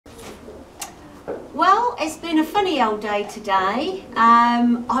it's been a funny old day today.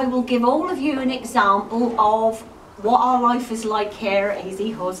 I will give all of you an example of what our life is like here at Easy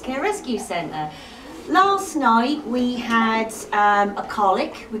Horse Care Rescue Centre. Last night we had a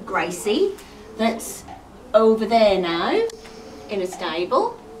colic with Gracie that's over there now in a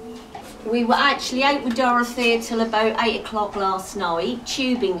stable. We were actually out with Dorothea till about 8 o'clock last night,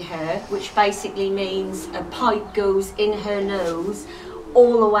 tubing her, which basically means a pipe goes in her nose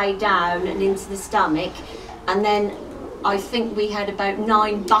all the way down and into the stomach, and then I think we had about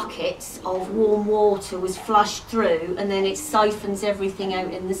 9 buckets of warm water was flushed through, and then it siphons everything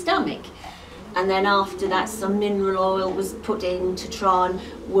out in the stomach. And then after that some mineral oil was put in to try and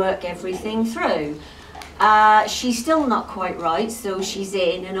work everything through. She's still not quite right, so she's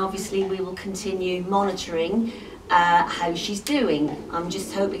in, and obviously we will continue monitoring how she's doing. I'm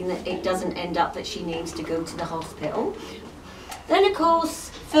just hoping that it doesn't end up that she needs to go to the hospital. Then of course,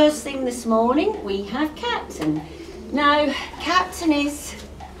 first thing this morning we have Captain. Now, Captain is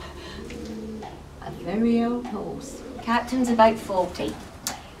a very old horse. Captain's about 40.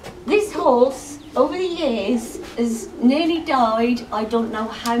 This horse, over the years, has nearly died I don't know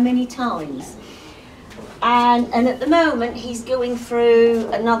how many times. And at the moment he's going through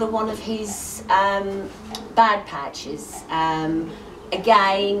another one of his bad patches.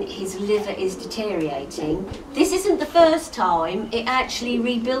 Again, his liver is deteriorating. This isn't the first time. It actually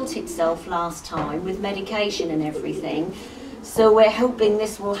rebuilt itself last time with medication and everything. So we're hoping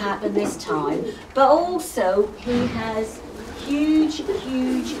this will happen this time. But also he has huge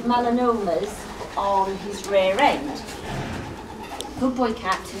melanomas on his rear end. Good boy,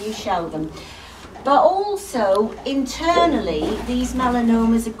 Captain, you show them. But also, internally, these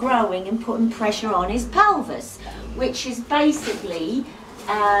melanomas are growing and putting pressure on his pelvis, which is basically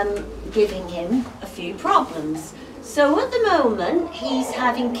giving him a few problems. So at the moment, he's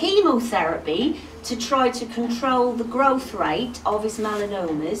having chemotherapy to try to control the growth rate of his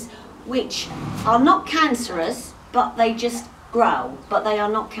melanomas, which are not cancerous, but they just grow, but they are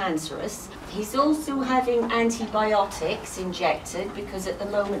not cancerous. He's also having antibiotics injected because at the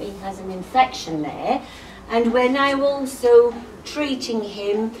moment he has an infection there, and we're now also treating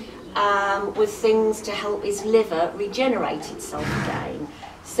him with things to help his liver regenerate itself again.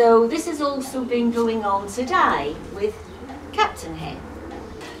 So this has also been going on today with Captain here.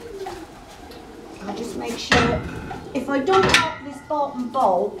 I'll just make sure if I don't lock this bottom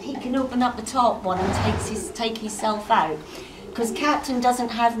bolt, he can open up the top one and take himself out. Because Captain doesn't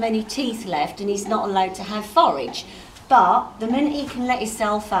have many teeth left and he's not allowed to have forage. But the minute he can let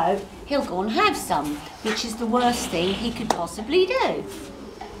himself out, he'll go and have some, which is the worst thing he could possibly do.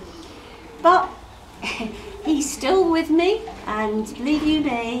 But he's still with me, and believe you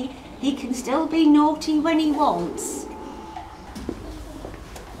me, he can still be naughty when he wants.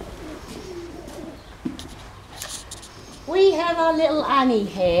 We have our little Annie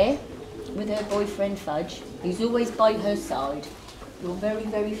here with her boyfriend Fudge. He's always by her side. You're very,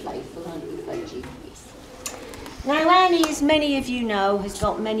 very faithful, aren't you, Fudgy? Yes. Now, Annie, as many of you know, has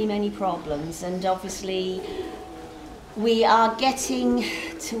got many problems, and obviously we are getting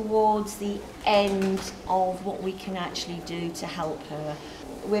towards the end of what we can actually do to help her.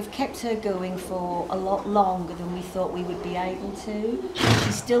 We've kept her going for a lot longer than we thought we would be able to.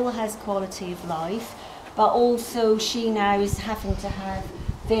 She still has quality of life, but also she now is having to have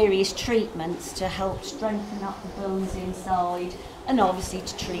various treatments to help strengthen up the bones inside, and obviously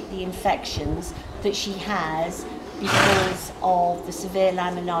to treat the infections that she has because of the severe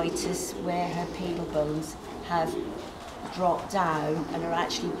laminitis, where her pedal bones have dropped down and are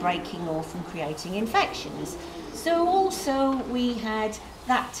actually breaking off and creating infections. So also we had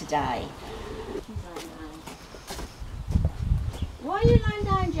that today. Why are you lying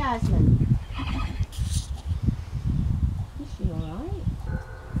down, Jasmin? Is she alright?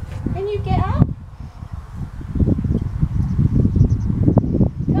 Can you get up?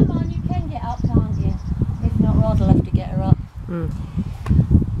 Come on, you can get up, can't you? If not, Rod will have to get her up.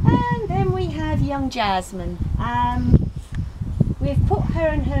 And then we have young Jasmin. We've put her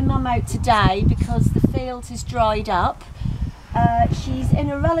and her mum out today because the field has dried up. She's in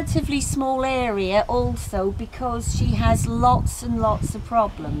a relatively small area also because she has lots and lots of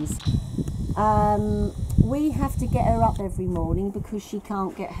problems. We have to get her up every morning because she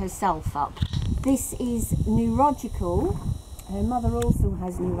can't get herself up. This is neurological. Her mother also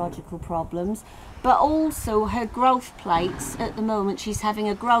has neurological problems, but also her growth plates at the moment, she's having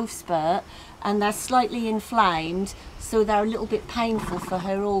a growth spurt and they're slightly inflamed, so they're a little bit painful for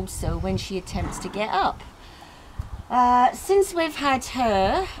her also when she attempts to get up. Since we've had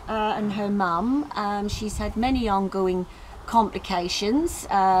her and her mum, she's had many ongoing complications.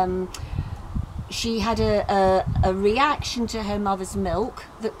 she had a reaction to her mother's milk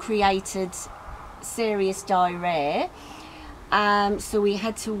that created serious diarrhea. So we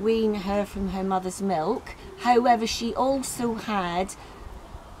had to wean her from her mother's milk. However, she also had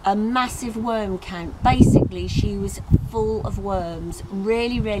a massive worm count. Basically, she was full of worms,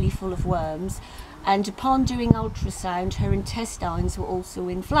 really full of worms, and upon doing ultrasound, her intestines were also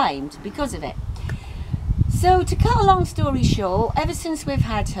inflamed because of it. So to cut a long story short, ever since we've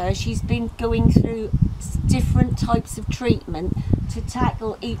had her, she's been going through different types of treatment to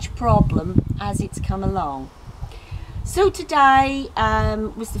tackle each problem as it's come along. So today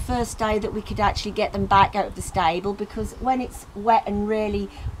was the first day that we could actually get them back out of the stable, because when it's wet and really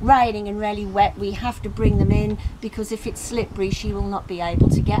raining and really wet, we have to bring them in, because if it's slippery she will not be able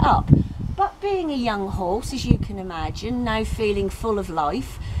to get up. But being a young horse, as you can imagine, now feeling full of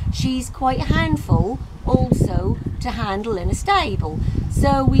life, she's quite a handful also to handle in a stable.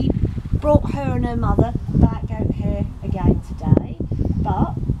 So we brought her and her mother back out here again today,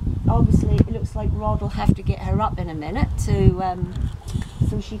 but obviously it looks like Rod will have to get her up in a minute to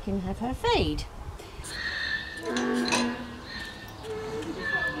so she can have her feed.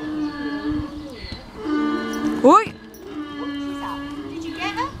 Oi! She's up. Did you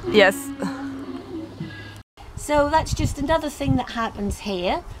get her? Yes. So that's just another thing that happens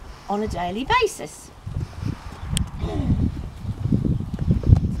here on a daily basis.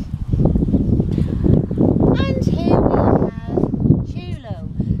 And here we have Chulo.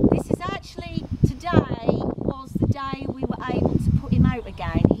 This is actually, today was the day we were able to put him out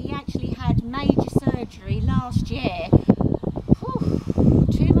again. He actually had major surgery last year.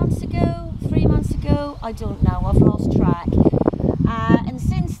 2 months ago, 3 months ago, I don't know, I've lost track. And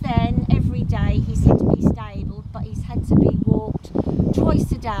since then, every day he's had to be stabled, but he's had to be walked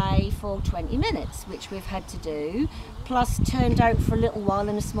twice a day for 20 minutes, which we've had to do, plus turned out for a little while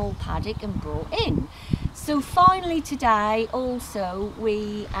in a small paddock and brought in. So finally today also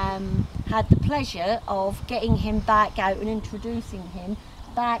we had the pleasure of getting him back out and introducing him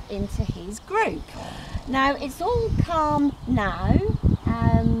back into his group. Now it's all calm now,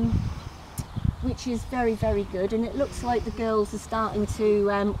 which is very good, and it looks like the girls are starting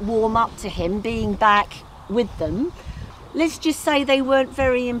to warm up to him being back with them. Let's just say they weren't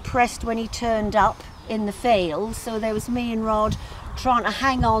very impressed when he turned up in the field, so there was me and Rod trying to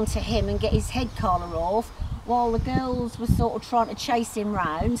hang on to him and get his head collar off, while the girls were sort of trying to chase him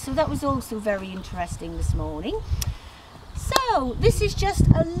round. So that was also very interesting this morning. So this is just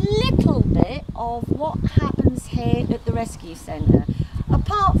a little bit of what happens here at the rescue centre.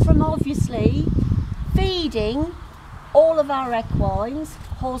 Apart from obviously feeding all of our equines,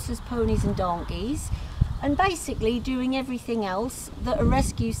 horses, ponies and donkeys, and basically doing everything else that a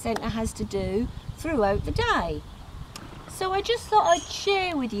rescue centre has to do throughout the day. So I just thought I'd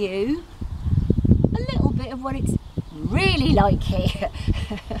share with you a little bit of what it's really like here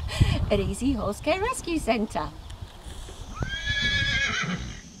at Easy Horse Care Rescue Centre.